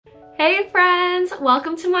Hey friends,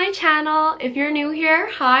 welcome to my channel. If you're new here,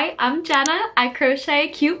 hi, I'm Jenna. I crochet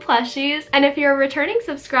cute plushies, and if you're a returning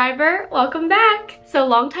subscriber, welcome back. So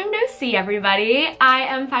long time no see, everybody. I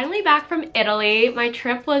am finally back from Italy. My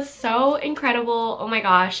trip was so incredible. Oh my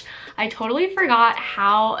gosh, I totally forgot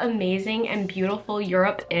how amazing and beautiful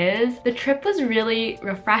Europe is. The trip was really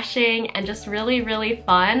refreshing and just really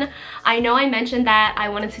fun. I know I mentioned that I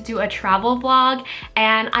wanted to do a travel vlog,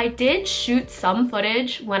 and I did shoot some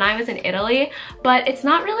footage when I was in Italy, but it's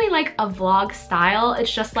not really like a vlog style. It's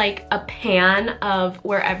just like a pan of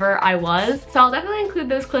wherever I was. So I'll definitely include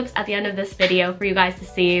those clips at the end of this video for you guys to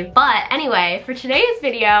see. But anyway, for today's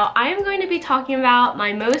video, I am going to be talking about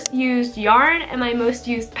my most used yarn and my most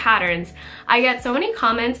used patterns. I get so many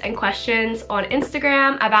comments and questions on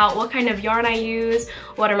Instagram about what kind of yarn I use,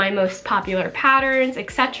 what are my most popular patterns,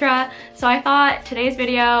 etc. So I thought today's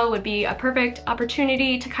video would be a perfect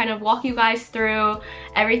opportunity to kind of walk you guys through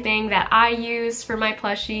everything that I use for my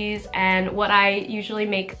plushies and what I usually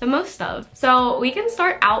make the most of. So we can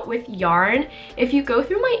start out with yarn. If you go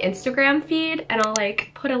through my Instagram feed, and I'll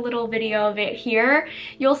like put a little video of it here,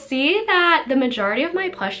 you'll see that the majority of my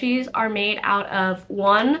plushies are made out of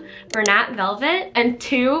 1, Bernat Velvet, and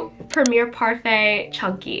 2, Premier Parfait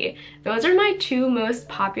Chunky. Those are my 2 most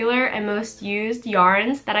popular and most used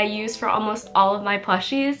yarns that I use for almost all of my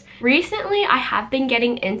plushies. Recently, I have been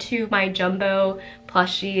getting into my jumbo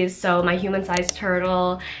plushies, so my human-sized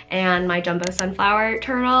turtle and my jumbo sunflower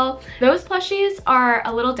turtle. Those plushies are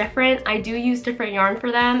a little different. I do use different yarn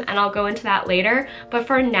for them, and I'll go into that later. But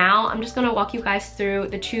for now, I'm just gonna walk you guys through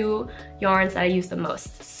the 2 yarns that I use the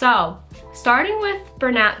most. So, starting with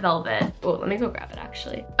Bernat Velvet. Oh, let me go grab it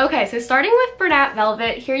actually. Okay, so starting with Bernat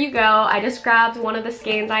Velvet, here you go. I just grabbed one of the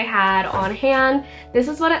skeins I had on hand. This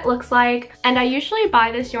is what it looks like, and I usually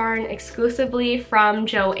buy this yarn exclusively from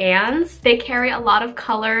Joann's. They carry a lot of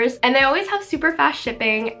colors, and they always have super fast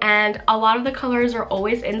shipping, and a lot of the colors are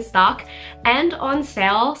always in stock and on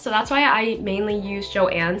sale, so that's why I mainly use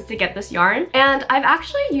Joann's to get this yarn. And I've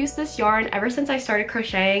actually used this yarn ever since I started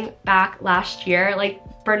crocheting back last year. Like,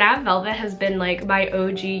 Bernat Velvet has been like my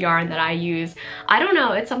OG yarn that I use. I don't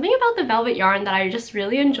know, it's something about the velvet yarn that I just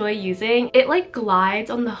really enjoy using. It like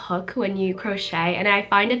glides on the hook when you crochet, and I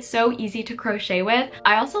find it so easy to crochet with.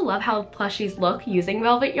 I also love how plushies look using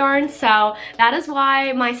velvet yarn, so that is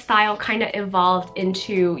why my style kind of evolved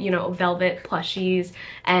into, you know, velvet plushies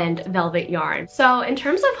and velvet yarn. So in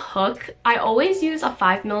terms of hook, I always use a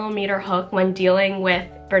 5mm hook when dealing with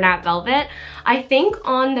Bernat Velvet. I think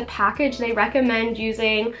on the package they recommend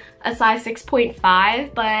using a size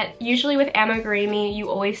 6.5, but usually with amigurumi you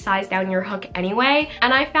always size down your hook anyway,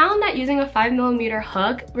 and I found that using a 5mm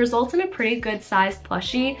hook results in a pretty good sized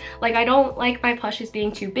plushie. Like, I don't like my plushies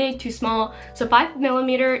being too big, too small, so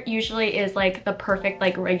 5mm usually is like the perfect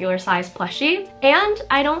like regular size plushie. And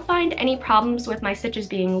I don't find any problems with my stitches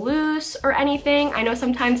being loose or anything. I know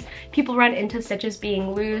sometimes people run into stitches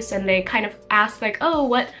being loose and they kind of ask like, oh,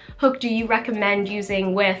 what hook do you recommend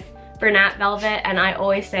using with Bernat Velvet? And I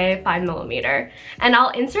always say 5mm. And I'll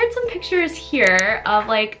insert some pictures here of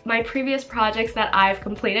like my previous projects that I've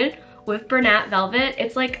completed with Bernat Velvet.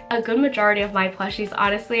 It's like a good majority of my plushies,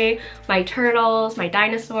 honestly. My turtles, my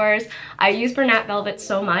dinosaurs. I use Bernat Velvet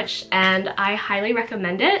so much, and I highly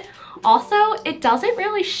recommend it. Also, it doesn't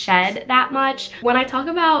really shed that much. When I talk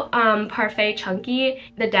about Parfait Chunky,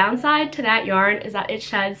 the downside to that yarn is that it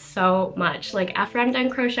sheds so much. Like, after I'm done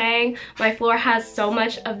crocheting, my floor has so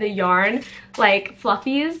much of the yarn, like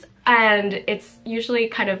fluffies, and it's usually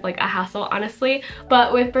kind of like a hassle, honestly.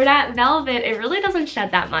 But with Bernat Velvet, it really doesn't shed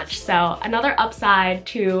that much, so another upside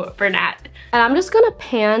to Bernat. And I'm just gonna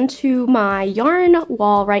pan to my yarn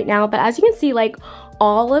wall right now, but as you can see, like,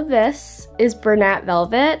 all of this is Bernat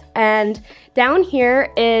Velvet, and down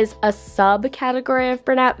here is a subcategory of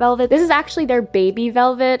Bernat Velvet. This is actually their baby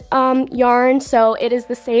velvet yarn, so it is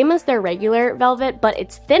the same as their regular velvet, but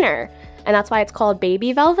it's thinner, and that's why it's called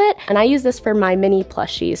baby velvet. And I use this for my mini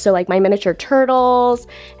plushies, so like my miniature turtles,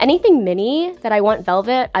 anything mini that I want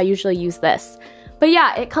velvet, I usually use this. But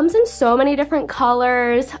yeah, it comes in so many different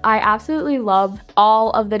colors. I absolutely love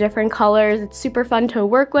all of the different colors. It's super fun to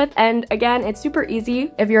work with, and again, it's super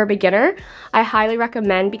easy if you're a beginner. I highly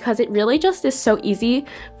recommend, because it really just is so easy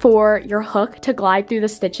for your hook to glide through the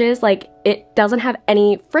stitches. Like, it doesn't have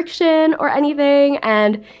any friction or anything,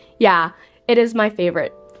 and yeah, it is my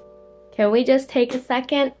favorite. Can we just take a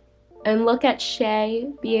second and look at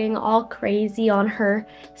Shay being all crazy on her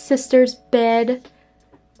sister's bed?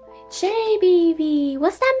 Shay, baby,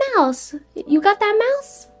 what's that mouse? You got that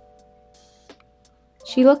mouse?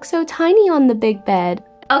 She looks so tiny on the big bed.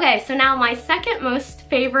 Okay, so now my second most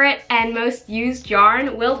favorite and most used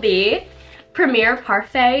yarn will be Premier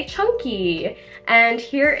Parfait Chunky. And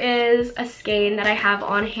here is a skein that I have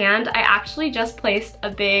on hand. I actually just placed a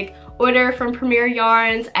big order from Premier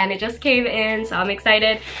Yarns and it just came in, so I'm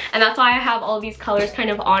excited. And that's why I have all these colors kind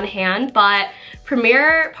of on hand. But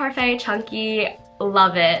Premier Parfait Chunky,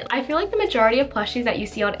 love it. I feel like the majority of plushies that you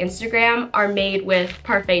see on Instagram are made with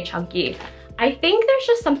Parfait Chunky. I think there's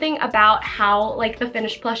just something about how like the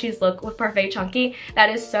finished plushies look with Parfait Chunky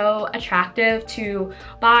that is so attractive to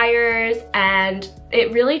buyers, and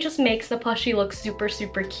it really just makes the plushie look super,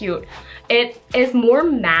 super cute. It is more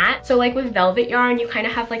matte, so like with velvet yarn, you kind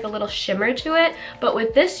of have like a little shimmer to it, but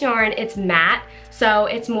with this yarn, it's matte, so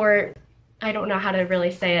it's more, I don't know how to really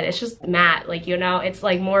say it. It's just matte, like, you know, it's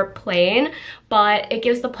like more plain, but it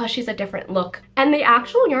gives the plushies a different look. And the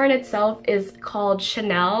actual yarn itself is called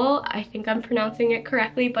Chanel. I think I'm pronouncing it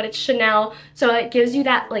correctly, but it's Chanel. So it gives you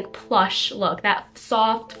that like plush look, that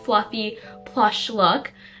soft, fluffy plush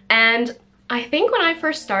look. And I think when I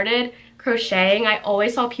first started crocheting, I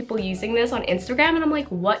always saw people using this on Instagram and I'm like,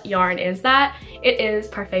 what yarn is that? It is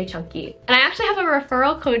Parfait Chunky. And I actually have a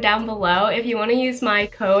referral code down below. If you want to use my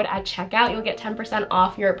code at checkout, you'll get 10%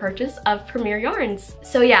 off your purchase of Premier Yarns.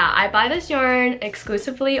 So yeah, I buy this yarn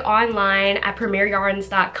exclusively online at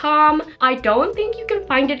premieryarns.com. I don't think you can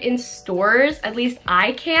find it in stores, at least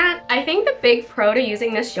I can't. I think the big pro to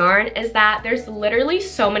using this yarn is that there's literally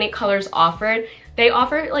so many colors offered. They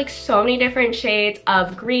offer like so many different shades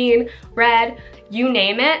of green, red, you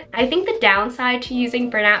name it. I think the downside to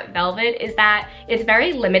using Burnout Velvet is that it's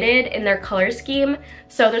very limited in their color scheme.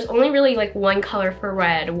 So there's only really like one color for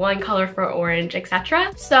red, one color for orange,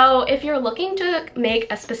 etc. So if you're looking to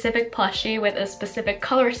make a specific plushie with a specific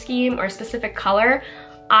color scheme or a specific color,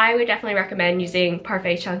 I would definitely recommend using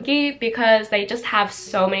Parfait Chunky because they just have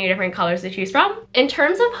so many different colors to choose from. In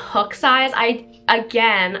terms of hook size, I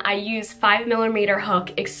use 5mm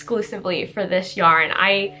hook exclusively for this yarn.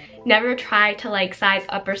 I never try to like size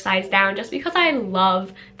up or size down just because I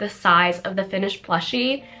love the size of the finished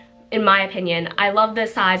plushie. In my opinion, I love the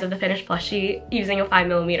size of the finished plushie using a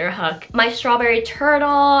 5mm hook. My strawberry turtle,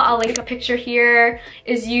 I'll link a picture here,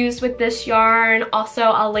 is used with this yarn. Also,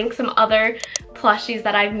 I'll link some other plushies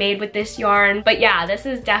that I've made with this yarn. But yeah, this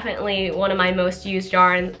is definitely one of my most used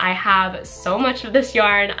yarns. I have so much of this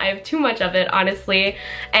yarn. I have too much of it, honestly.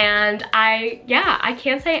 And I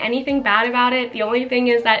can't say anything bad about it. The only thing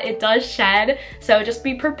is that it does shed, so just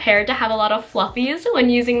be prepared to have a lot of fluffies when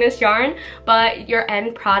using this yarn, but your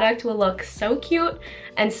end product will look so cute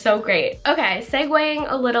and so great. Okay, segueing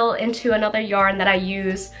a little into another yarn that I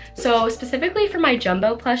use. So specifically for my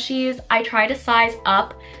jumbo plushies, I try to size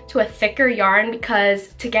up to a thicker yarn because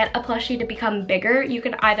to get a plushie to become bigger, you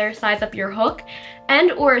can either size up your hook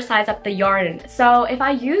and or size up the yarn. So if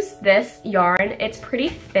I use this yarn, it's pretty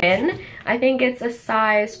thin. I think it's a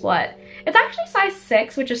size, what? It's actually size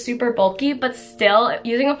 6, which is super bulky, but still,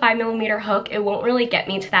 using a 5mm hook, it won't really get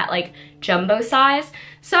me to that like jumbo size.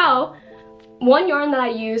 So one yarn that I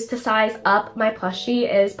use to size up my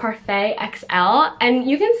plushie is Parfait XL, and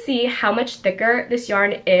you can see how much thicker this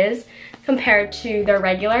yarn is compared to their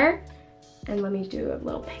regular. And let me do a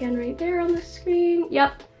little pan right there on the screen.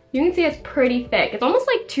 Yep, you can see it's pretty thick. It's almost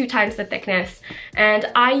like 2 times the thickness.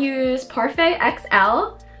 And I use Parfait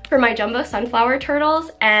XL for my jumbo sunflower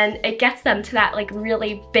turtles, and it gets them to that like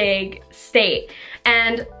really big state.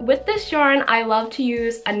 And with this yarn, I love to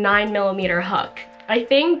use a 9mm hook. I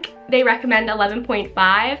think they recommend 11.5,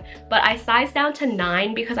 but I sized down to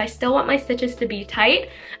 9 because I still want my stitches to be tight.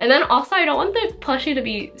 And then also I don't want the plushie to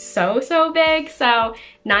be so big, so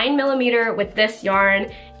 9mm with this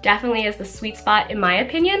yarn definitely is the sweet spot in my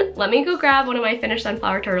opinion. Let me go grab one of my finished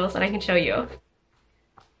sunflower turtles and I can show you.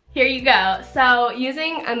 Here you go. So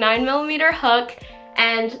using a 9mm hook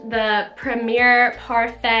and the Premier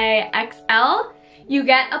Parfait XL, you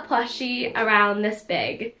get a plushie around this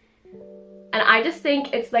big. And I just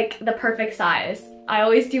think it's like the perfect size. I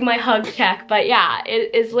always do my hug check, but yeah,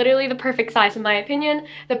 it is literally the perfect size in my opinion,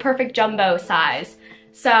 the perfect jumbo size.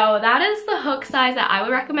 So that is the hook size that I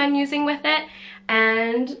would recommend using with it.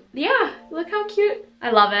 And yeah, look how cute.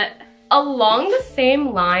 I love it. Along the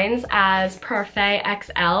same lines as Parfait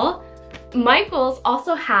XL, Michaels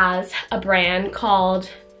also has a brand called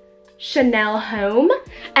Chanel Home,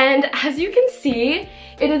 and as you can see,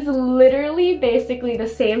 it is literally basically the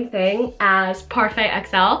same thing as Parfait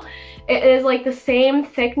XL, It is like the same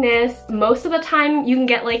thickness. Most of the time you can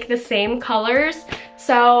get like the same colors.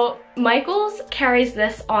 So Michaels carries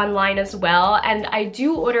this online as well, and I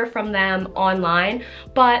do order from them online,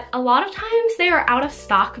 but a lot of times they are out of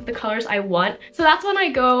stock of the colors I want. So that's when I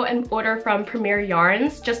go and order from Premier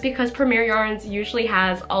Yarns, just because Premier Yarns usually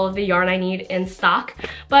has all of the yarn I need in stock.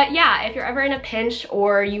 But yeah, if you're ever in a pinch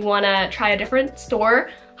or you wanna try a different store,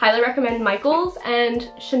 highly recommend Michaels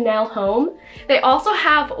and Chanel Home. They also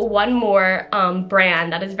have one more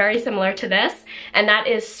brand that is very similar to this, and that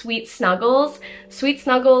is Sweet Snuggles. Sweet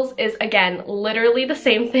Snuggles is, again, literally the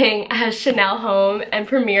same thing as Chanel Home and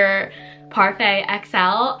Premier Parfait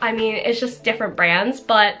XL. I mean, it's just different brands,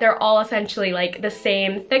 but they're all essentially like the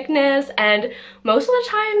same thickness, and most of the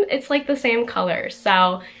time it's like the same color.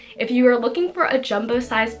 So if you are looking for a jumbo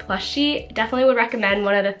size plushie, definitely would recommend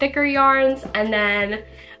one of the thicker yarns, and then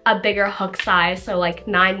a bigger hook size, so like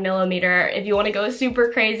 9mm. If you want to go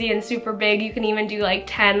super crazy and super big, you can even do like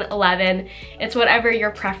 10, 11. It's whatever your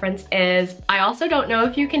preference is. I also don't know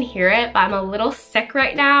if you can hear it, but I'm a little sick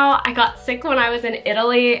right now. I got sick when I was in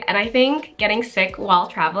Italy, and I think getting sick while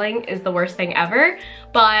traveling is the worst thing ever.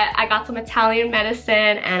 But I got some Italian medicine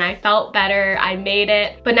and I felt better. I made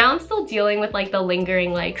it, but now I'm still dealing with like the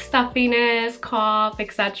lingering like stuffiness, cough,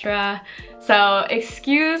 etc. So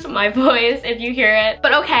excuse my voice if you hear it.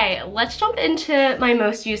 But okay, let's jump into my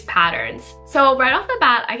most used patterns. So right off the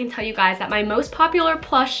bat, I can tell you guys that my most popular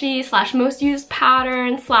plushie slash most used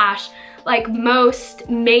pattern slash like most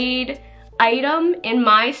made item in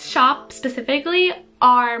my shop specifically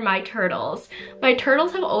are my turtles. My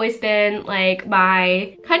turtles have always been like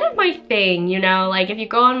my kind of my thing, you know, like if you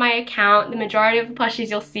go on my account, the majority of the plushies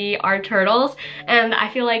you'll see are turtles, and I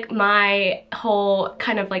feel like my whole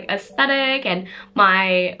kind of like aesthetic and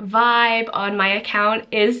my vibe on my account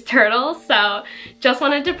is turtles. So just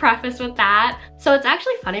wanted to preface with that. So it's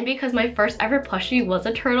actually funny because my first ever plushie was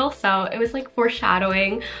a turtle, so it was like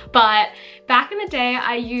foreshadowing. But back in the day,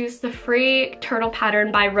 I used the free turtle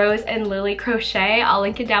pattern by Rose and Lily Crochet. I'll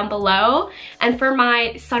link it down below. And for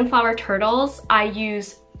my sunflower turtles, I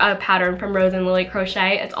use a pattern from Rose and Lily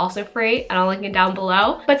Crochet. It's also free, and I'll link it down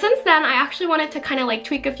below. But since then, I actually wanted to kind of like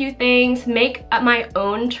tweak a few things, make my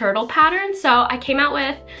own turtle pattern. So I came out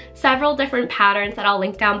with several different patterns that I'll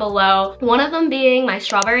link down below. One of them being my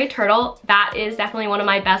strawberry turtle. That is definitely one of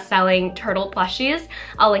my best-selling turtle plushies.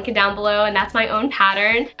 I'll link it down below, and that's my own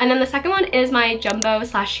pattern. And then the second one is my jumbo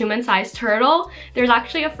slash human size turtle. There's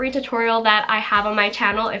actually a free tutorial that I have on my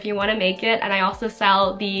channel if you want to make it, and I also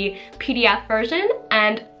sell the PDF version,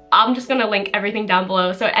 and I'm just gonna link everything down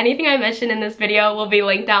below. So anything I mentioned in this video will be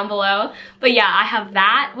linked down below. But yeah, I have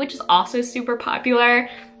that, which is also super popular.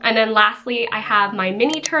 And then lastly, I have my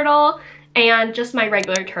mini turtle and just my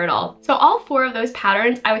regular turtle. So all four of those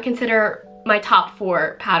patterns I would consider my top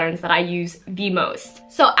 4 patterns that I use the most.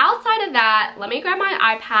 So outside of that, let me grab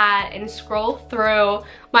my iPad and scroll through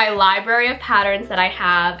my library of patterns that I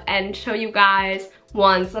have and show you guys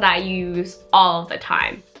ones that I use all of the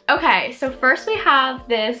time. Okay, so first we have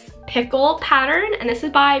this pickle pattern, and this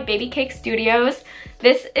is by Baby Cake Studios.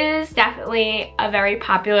 This is definitely a very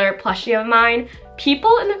popular plushie of mine.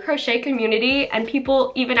 People in the crochet community and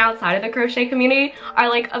people even outside of the crochet community are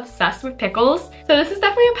like obsessed with pickles. So this is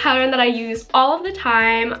definitely a pattern that I use all of the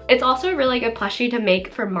time. It's also a really good plushie to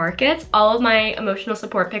make for markets. All of my emotional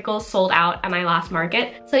support pickles sold out at my last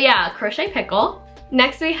market. So yeah, crochet pickle.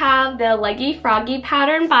 Next we have the Leggy Froggy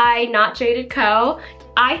pattern by Not Jaded Co.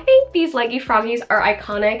 I think these Leggy Froggies are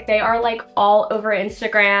iconic. They are like all over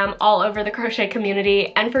Instagram, all over the crochet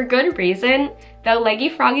community, and for good reason. The Leggy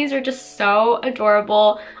Froggies are just so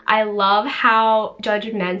adorable. I love how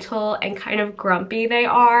judgmental and kind of grumpy they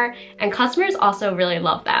are, and customers also really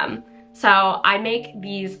love them. So I make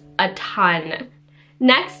these a ton.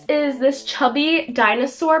 Next is this chubby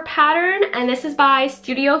dinosaur pattern, and this is by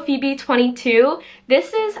Studio Phoebe 22.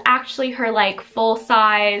 This is actually her like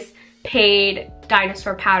full-size paid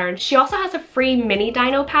dinosaur pattern. She also has a free mini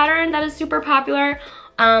dino pattern that is super popular.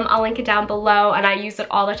 I'll link it down below, and I use it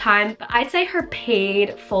all the time. But I'd say her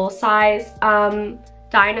paid full-size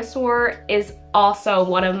dinosaur is also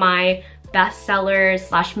one of my best sellers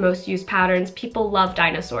slash most used patterns. People love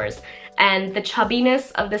dinosaurs, and the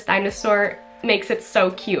chubbiness of this dinosaur makes it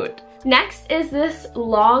so cute. Next is this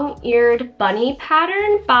long-eared bunny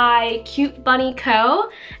pattern by Cute Bunny Co.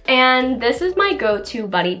 And this is my go-to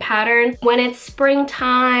bunny pattern. When it's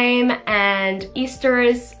springtime and Easter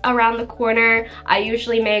is around the corner, I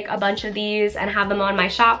usually make a bunch of these and have them on my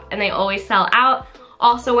shop, and they always sell out.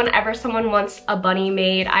 Also, whenever someone wants a bunny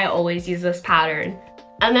made, I always use this pattern.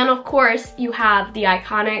 And then of course, you have the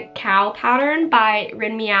iconic cow pattern by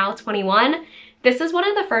Rin Meow 21. This is one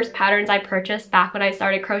of the first patterns I purchased back when I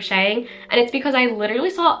started crocheting, and it's because I literally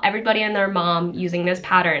saw everybody and their mom using this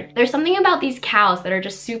pattern. There's something about these cows that are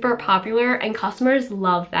just super popular and customers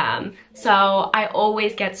love them. So I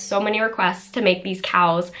always get so many requests to make these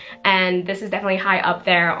cows, and this is definitely high up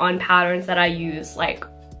there on patterns that I use like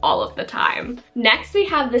all of the time. Next we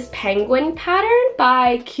have this penguin pattern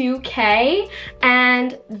by QK,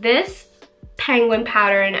 and this penguin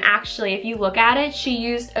pattern, actually, if you look at it, she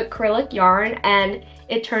used acrylic yarn and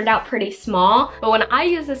it turned out pretty small. But when I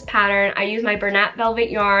use this pattern, I use my Bernat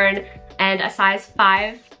velvet yarn and a size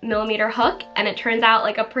 5mm hook, and it turns out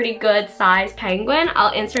like a pretty good size penguin.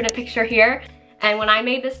 I'll insert a picture here. And when I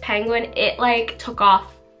made this penguin, it like took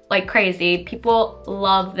off like crazy. People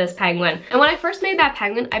love this penguin. And when I first made that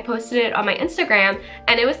penguin, I posted it on my Instagram,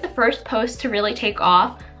 and it was the first post to really take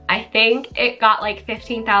off. I think it got like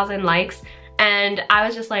 15,000 likes. And I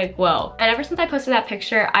was just like, whoa. And ever since I posted that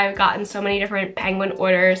picture, I've gotten so many different penguin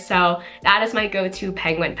orders, so that is my go-to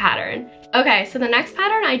penguin pattern. Okay, so the next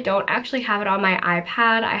pattern, I don't actually have it on my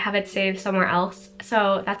iPad. I have it saved somewhere else.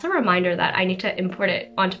 So that's a reminder that I need to import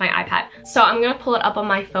it onto my iPad. So I'm gonna pull it up on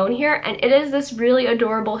my phone here, and it is this really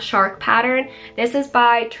adorable shark pattern. This is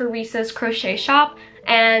by Teresa's Crochet Shop,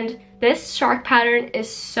 and this shark pattern is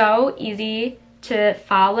so easy to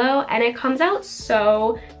follow, and it comes out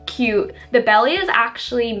so cute. The belly is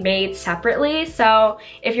actually made separately, so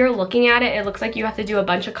if you're looking at it, it looks like you have to do a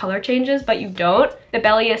bunch of color changes, but you don't. The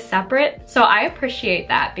belly is separate, so I appreciate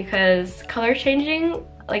that, because color changing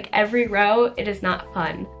like every row, it is not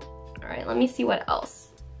fun. All right, let me see what else.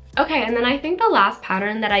 Okay, and then I think the last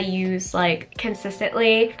pattern that I use like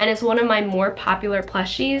consistently, and is one of my more popular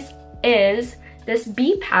plushies, is this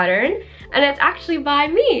bee pattern, and it's actually by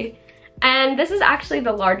me. And this is actually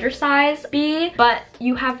the larger size bee, but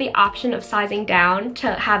you have the option of sizing down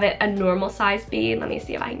to have it a normal size bee. Let me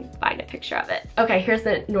see if I can find a picture of it. Okay, here's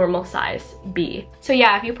the normal size bee. So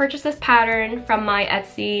yeah, if you purchase this pattern from my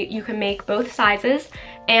Etsy, you can make both sizes.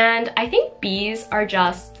 And I think bees are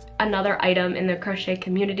just another item in the crochet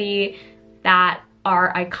community that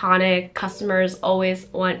are iconic. Customers always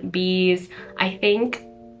want bees. I think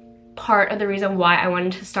part of the reason why I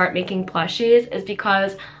wanted to start making plushies is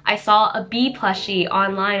because I saw a bee plushie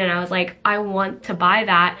online and I was like, I want to buy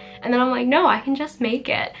that. And then I'm like, no, I can just make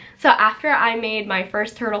it. So after I made my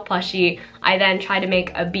first turtle plushie, I then tried to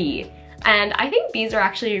make a bee. And I think bees are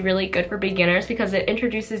actually really good for beginners because it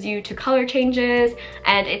introduces you to color changes,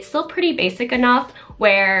 and it's still pretty basic enough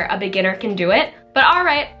where a beginner can do it. But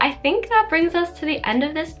alright, I think that brings us to the end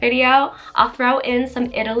of this video. I'll throw in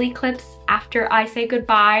some Italy clips after I say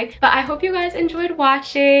goodbye. But I hope you guys enjoyed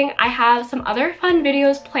watching. I have some other fun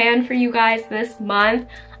videos planned for you guys this month.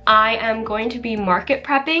 I am going to be market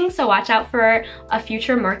prepping, so watch out for a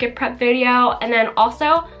future market prep video. And then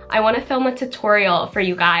also, I want to film a tutorial for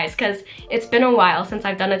you guys because it's been a while since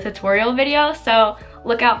I've done a tutorial video, so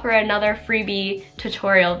look out for another freebie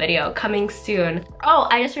tutorial video coming soon. Oh,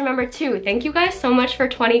 I just remembered too, thank you guys so much for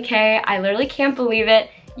 20K. I literally can't believe it.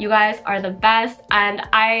 You guys are the best, and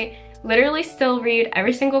I literally still read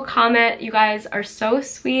every single comment. You guys are so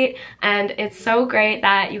sweet, and it's so great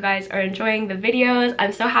that you guys are enjoying the videos.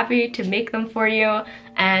 I'm so happy to make them for you,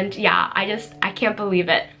 and yeah, I can't believe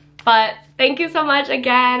it. But thank you so much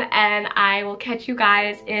again, and I will catch you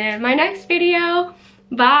guys in my next video.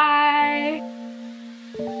 Bye!